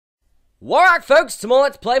Alright folks, tomorrow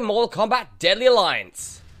let's play Mortal Kombat Deadly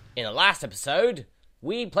Alliance. In the last episode,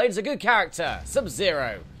 we played as a good character,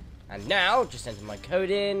 Sub-Zero. And now, just enter my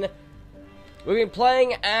code in, we're going to be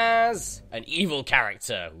playing as an evil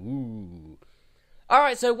character. Ooh.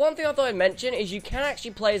 Alright, so one thing I thought I'd mention is you can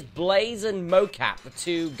actually play as Blaze and Mocap, the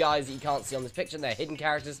two guys that you can't see on this picture. They're hidden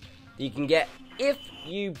characters that you can get if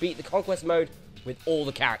you beat the Conquest mode with all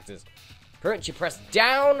the characters. Pretty much you press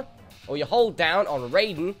down, or you hold down on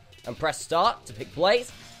Raiden, and press start to pick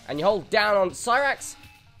Blaze, and you hold down on Cyrax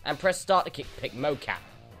and press start to pick Mocap.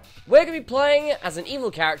 We're going to be playing as an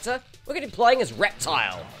evil character. We're going to be playing as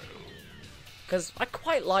Reptile. Because I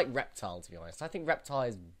quite like Reptile, to be honest. I think Reptile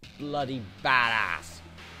is bloody badass.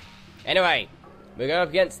 Anyway, we're going up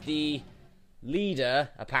against the leader,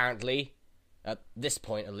 apparently, at this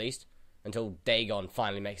point at least, until Dagon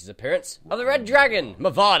finally makes his appearance, of the Red Dragon,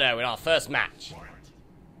 Movado, in our first match.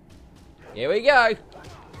 Here we go.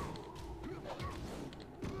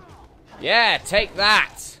 Yeah, take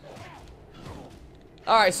that.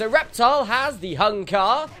 Alright, so Reptile has the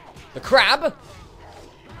Hunkar, the Crab,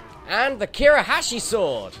 and the Kirahashi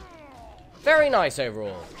Sword. Very nice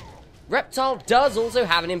overall. Reptile does also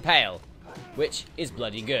have an Impale, which is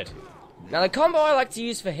bloody good. Now, the combo I like to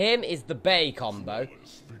use for him is the Bay combo.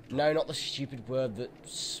 No, not the stupid word that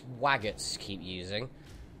swaggots keep using.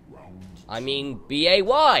 I mean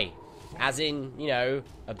B-A-Y, as in, you know,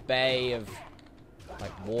 a bay of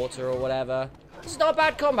like water or whatever. It's not a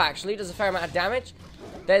bad combo actually, does a fair amount of damage.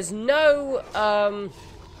 There's no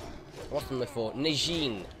what's the word for?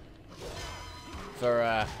 Najin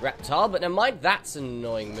for Reptile, but never mind, that's an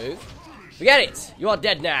annoying move. Forget it! You are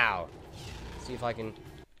dead now. Let's see if I can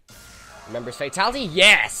remember his fatality.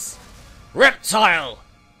 Yes! Reptile!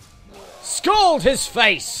 Scald his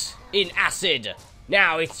face in acid!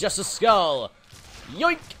 Now it's just a skull.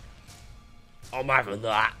 Yoink! I'm having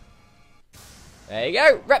that. There you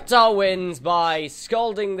go. Reptile wins by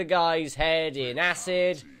scalding the guy's head in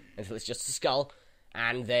acid until it's just a skull,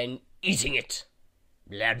 and then eating it.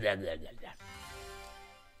 Blah, blah, blah, blah, blah.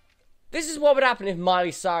 This is what would happen if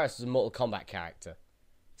Miley Cyrus was a Mortal Kombat character.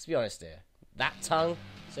 Let's be honest here. That tongue?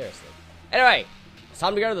 Seriously. Anyway, it's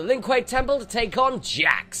time to go to the Lin Kuei Temple to take on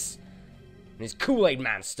Jax and his Kool-Aid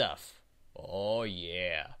Man stuff. Oh,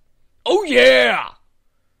 yeah. Oh, yeah!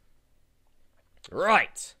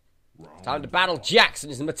 Right. Time to battle Jax and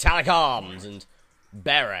his metallic arms and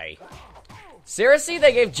beret. Seriously,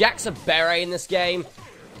 they gave Jax a beret in this game?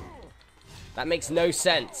 That makes no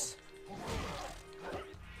sense.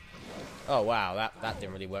 Oh, wow, that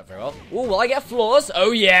didn't really work very well. Ooh, will I get flawless? Oh,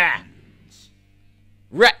 yeah!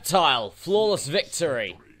 Reptile, flawless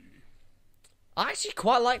victory. I actually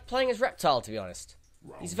quite like playing as Reptile, to be honest.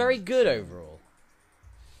 He's very good overall.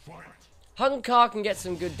 Hunkar can get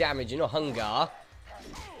some good damage, you know, Hungar.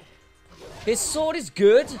 His sword is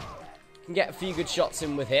good. Can get a few good shots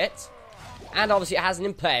in with it. And obviously it has an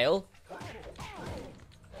Impale.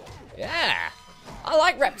 Yeah. I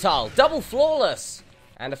like Reptile. Double flawless.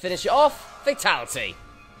 And to finish it off, fatality.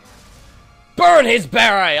 Burn his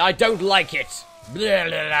beret. I don't like it. Blah,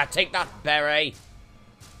 blah, blah. Take that beret.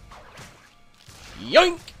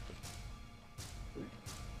 Yoink.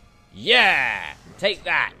 Yeah. Take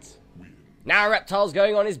that. Now Reptile's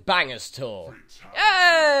going on his bangers tour.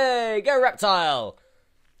 Yay! Go Reptile!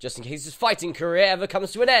 Just in case his fighting career ever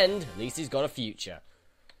comes to an end, at least he's got a future.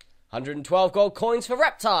 112 gold coins for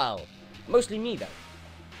Reptile. Mostly me, though.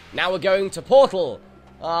 Now we're going to Portal.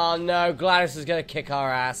 Oh no, Gladys is going to kick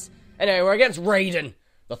our ass. Anyway, we're against Raiden,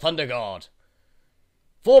 the Thunder God.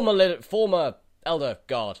 Former Elder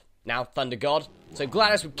God, now Thunder God. So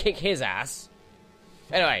Gladys would kick his ass.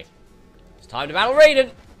 Anyway, it's time to battle Raiden.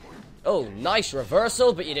 Oh, nice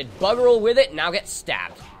reversal, but you did bugger all with it, now get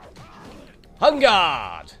stabbed.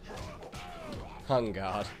 Hungard!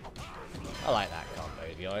 Hungard. I like that combo,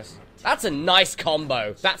 to be honest. That's a nice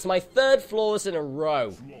combo. That's my third flawless in a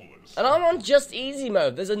row. And I'm on just easy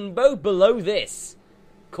mode. There's a mode below this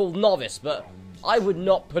called Novice, but I would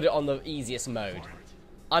not put it on the easiest mode.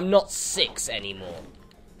 I'm not 6 anymore.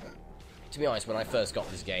 To be honest, when I first got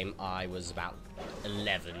this game, I was about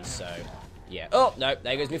 11, so... yeah. Oh, no.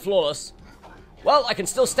 There goes me flawless. Well, I can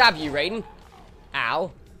still stab you, Raiden.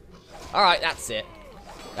 Ow. Alright, that's it.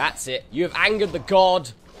 That's it. You have angered the god.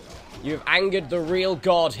 You have angered the real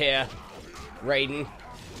god here, Raiden.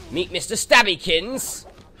 Meet Mr. Stabbykins.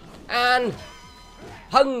 And...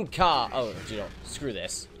 Hunkar. Oh, do you know, screw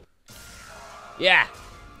this. Yeah.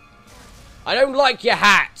 I don't like your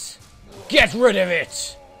hat. Get rid of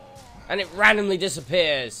it. And it randomly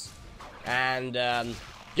disappears. And,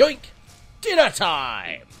 yoink. Dinner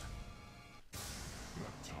time!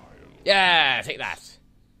 Yeah, take that.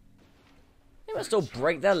 They must all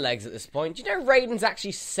break their legs at this point. Do you know Raiden's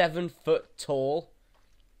actually 7 foot tall?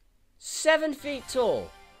 7 feet tall.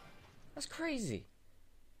 That's crazy.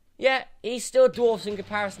 Yeah, he's still dwarfs in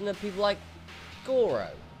comparison to people like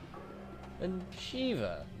Goro and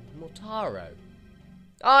Shiva, Motaro.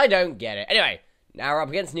 I don't get it. Anyway, now we're up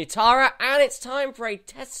against Nutara, and it's time for a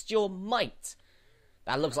Test Your Might.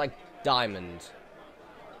 That looks like diamond.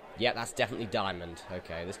 Yeah, that's definitely diamond.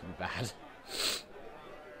 Okay, this could be bad.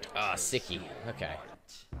 Ah, sicky. Okay.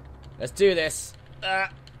 Let's do this.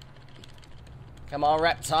 Come on,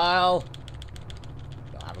 Reptile.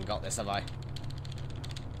 I haven't got this, have I?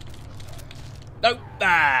 Nope.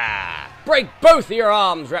 Break both of your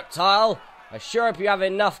arms, Reptile. I sure hope you have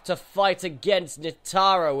enough to fight against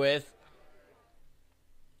Nutara with.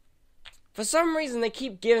 For some reason, they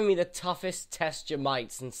keep giving me the toughest Test Your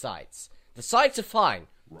Mights and sights. The sights are fine.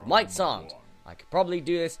 The mights aren't. I could probably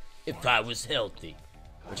do this if I was healthy.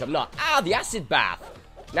 Which I'm not. Ah, the acid bath.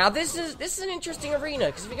 Now, this is an interesting arena,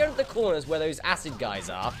 because if you go to the corners where those acid guys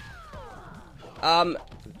are,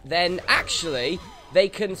 then actually, they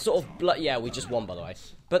can sort of... yeah, we just won, by the way.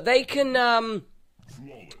 But they can, I'll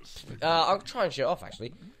try and show it off,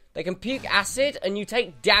 actually. They can puke acid, and you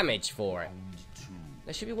take damage for it.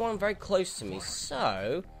 There should be one very close to me,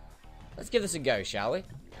 so... let's give this a go, shall we?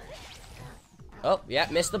 Oh, yeah,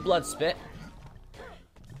 missed the blood spit.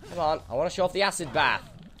 Come on, I want to show off the acid bath.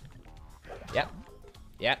 Yep.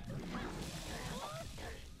 Yep.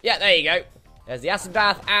 Yeah, there you go. There's the acid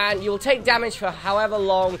bath, and you'll take damage for however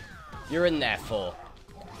long you're in there for.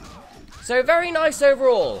 So, very nice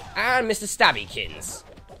overall. And Mr. Stabbykins.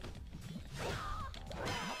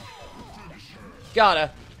 Got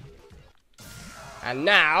her. And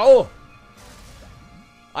now...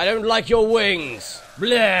 I don't like your wings.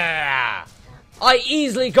 Blah! I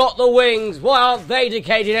easily got the wings. Why aren't they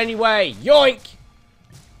decayed anyway? Yoink!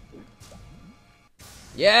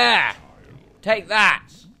 Yeah! Take that!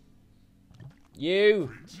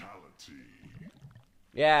 You!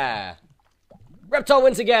 Yeah! Reptile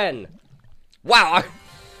wins again! Wow!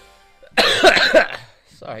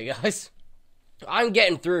 Sorry, guys. I'm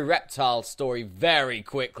getting through Reptile's story very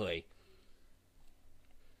quickly.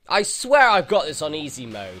 I swear I've got this on easy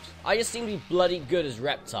mode. I just seem to be bloody good as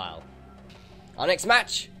Reptile. Our next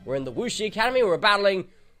match, we're in the Wuxi Academy, we're battling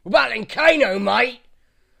Kano, mate!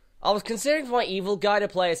 I was considering for my evil guy to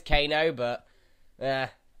play as Kano, but, I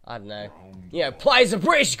don't know. You know, play as a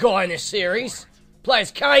British guy in this series. Play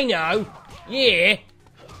as Kano. Yeah.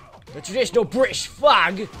 The traditional British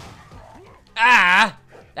thug. Ah.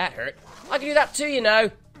 That hurt. I can do that too, you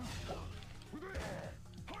know.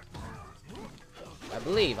 I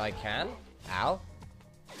believe I can. Ow.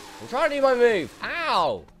 I'm trying to do my move.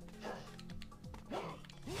 Ow.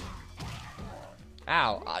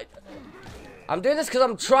 Ow. I'm doing this because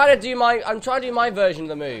I'm trying to do my version of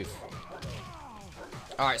the move.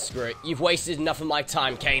 Alright, screw it. You've wasted enough of my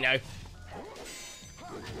time, Kano.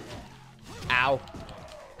 Ow.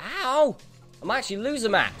 Ow! I might actually lose a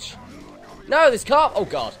match. No, this can't... oh,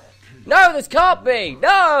 God. No, this can't be!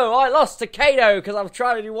 No! I lost to Kano because I was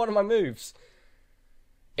trying to do one of my moves.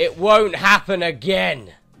 It won't happen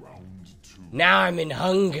again. Now I'm in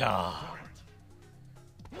hunger.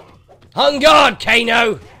 Hunger,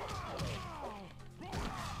 Kano!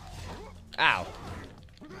 Ow.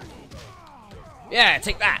 Yeah,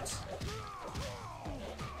 take that.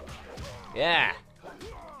 Yeah.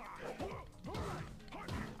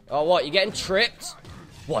 Oh, what? You getting tripped?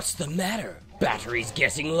 What's the matter? Battery's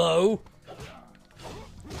getting low.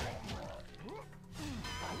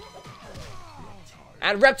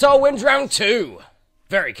 And Reptile wins round 2.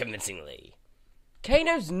 Very convincingly.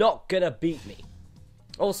 Kano's not gonna beat me.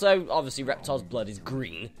 Also, obviously, Reptile's blood is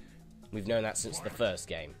green. We've known that since the first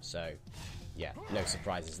game, so... yeah, no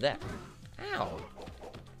surprises there. Ow.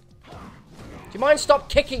 Do you mind stop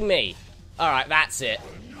kicking me? Alright, that's it.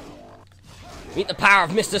 Meet the power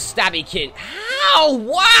of Mr. Stabbykin. Ow!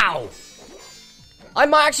 Wow! I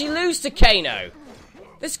might actually lose to Kano.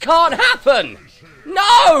 This can't happen!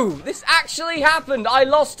 No! This actually happened. I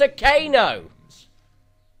lost to Kano.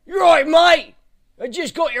 You're right, mate. I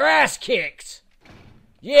just got your ass kicked.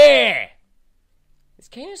 Yeah. Is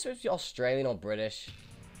Kano supposed to be Australian or British?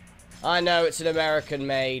 I know it's an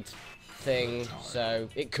American-made thing, so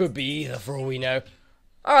it could be either for all we know.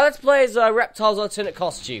 Alright, let's play as Reptile's alternate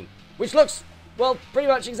costume, which looks, well, pretty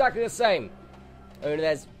much exactly the same. Only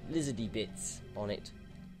there's lizardy bits on it.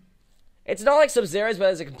 It's not like Sub-Zero's where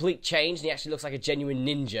there's a complete change and he actually looks like a genuine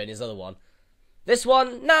ninja in his other one. This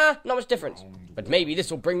one, nah, not much difference. But maybe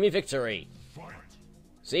this will bring me victory.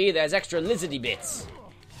 See, there's extra lizardy bits.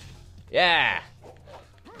 Yeah.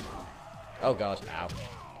 Oh god, ow.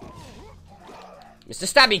 Mr.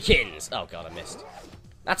 Stabbykins. Oh god, I missed.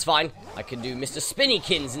 That's fine. I can do Mr.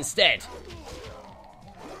 Spinnykins instead.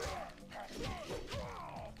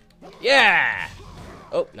 Yeah!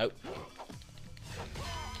 Oh, no.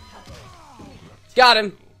 Got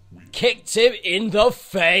him. Kicked him in the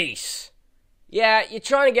face. Yeah, you're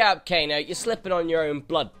trying to get up, Kano. You're slipping on your own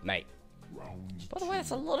blood, mate. By the way,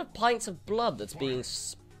 that's a lot of pints of blood that's being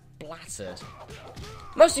splattered.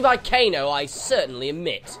 Mostly by Kano, I certainly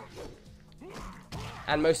admit.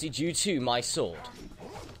 And mostly due to my sword.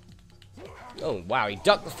 Oh, wow, he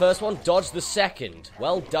ducked the first one, dodged the second.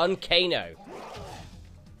 Well done, Kano.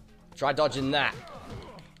 Try dodging that.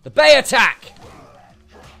 The Bay attack!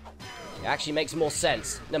 It actually makes more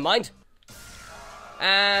sense. Never mind.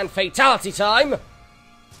 And fatality time.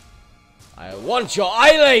 I want your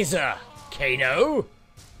eye laser, Kano.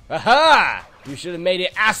 Aha! You should have made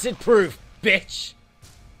it acid-proof, bitch.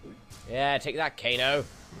 Yeah, take that, Kano.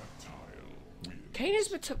 Kano's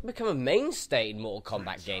become a mainstay in Mortal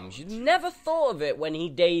Kombat games. You'd never thought of it when he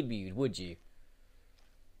debuted, would you?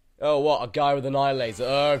 Oh, what? A guy with an eye laser.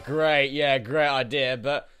 Oh, great. Yeah, great idea.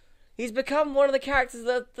 But he's become one of the characters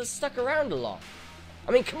that's stuck around a lot.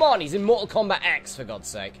 I mean, come on. He's in Mortal Kombat X, for God's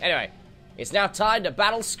sake. Anyway, it's now time to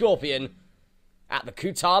battle Scorpion at the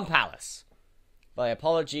Kutan Palace. My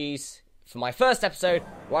apologies for my first episode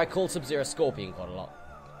where I called Sub-Zero Scorpion quite a lot.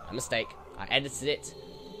 A mistake. I edited it.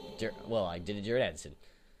 Well, I did it during editing.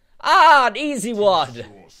 Ah, an easy one.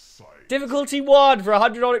 Difficulty 1 for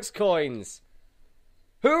 100 Onyx coins.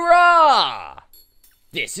 Hurrah!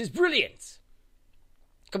 This is brilliant.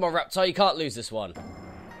 Come on, Reptile, you can't lose this one.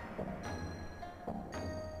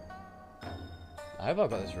 I hope I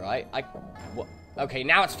got this right. What? Okay,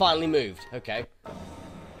 now it's finally moved. Okay.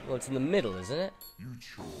 Well, it's in the middle, isn't it?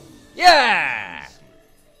 Yeah!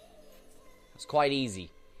 It's quite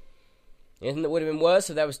easy. Anything that would have been worse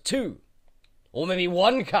if there was 2. Or maybe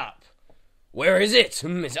 1 cup. Where is it?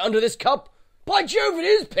 Is it under this cup? By Jove, it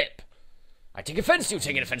is, Pip! I take offense to you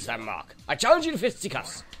taking offense to that remark. I challenge you to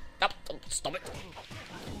fisticuffs. Oh, stop it.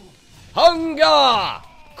 Hunger!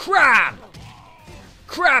 Crab!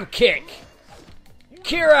 Crab kick!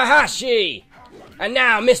 Kirahashi! And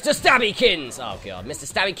now Mr. Stabbykins! Oh god,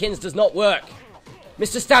 Mr. Stabbykins does not work.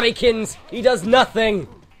 Mr. Stabbykins, he does nothing.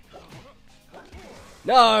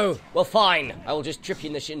 No! Well, fine. I will just trip you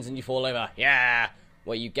in the shins and you fall over. Yeah!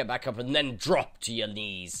 Where you get back up and then drop to your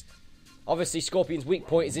knees. Obviously, Scorpion's weak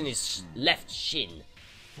point is in his left shin.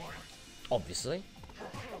 Obviously.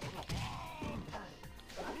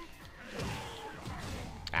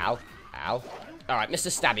 Ow. Ow. Alright, Mr.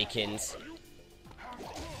 Stabbykins.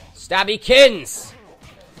 Stabbykins!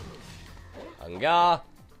 Hunger.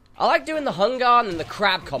 I like doing the Hunger and the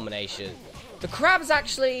Crab combination. The Crab's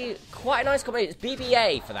actually quite a nice combination. It's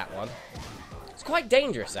BBA for that one. It's quite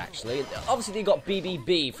dangerous, actually. Obviously, they got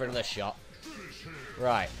BBB for another shot.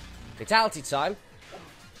 Right. Fatality time.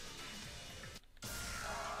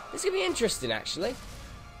 This is going to be interesting, actually.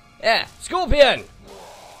 Yeah. Scorpion!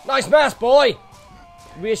 Nice mask, boy!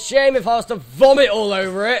 It'd be a shame if I was to vomit all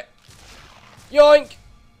over it. Yoink!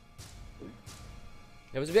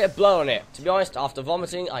 There was a bit of blood on it. To be honest, after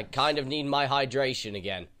vomiting, I kind of need my hydration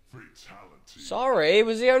again. Sorry, it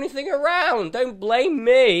was the only thing around. Don't blame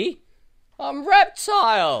me. I'm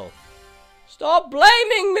Reptile. Stop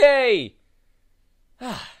blaming me.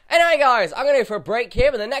 Anyway, guys, I'm going to go for a break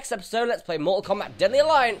here. But in the next episode, let's play Mortal Kombat Deadly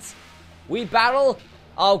Alliance. We battle...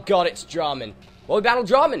 Oh, God, it's Draman. Well, we battle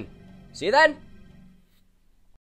Draman. See you then.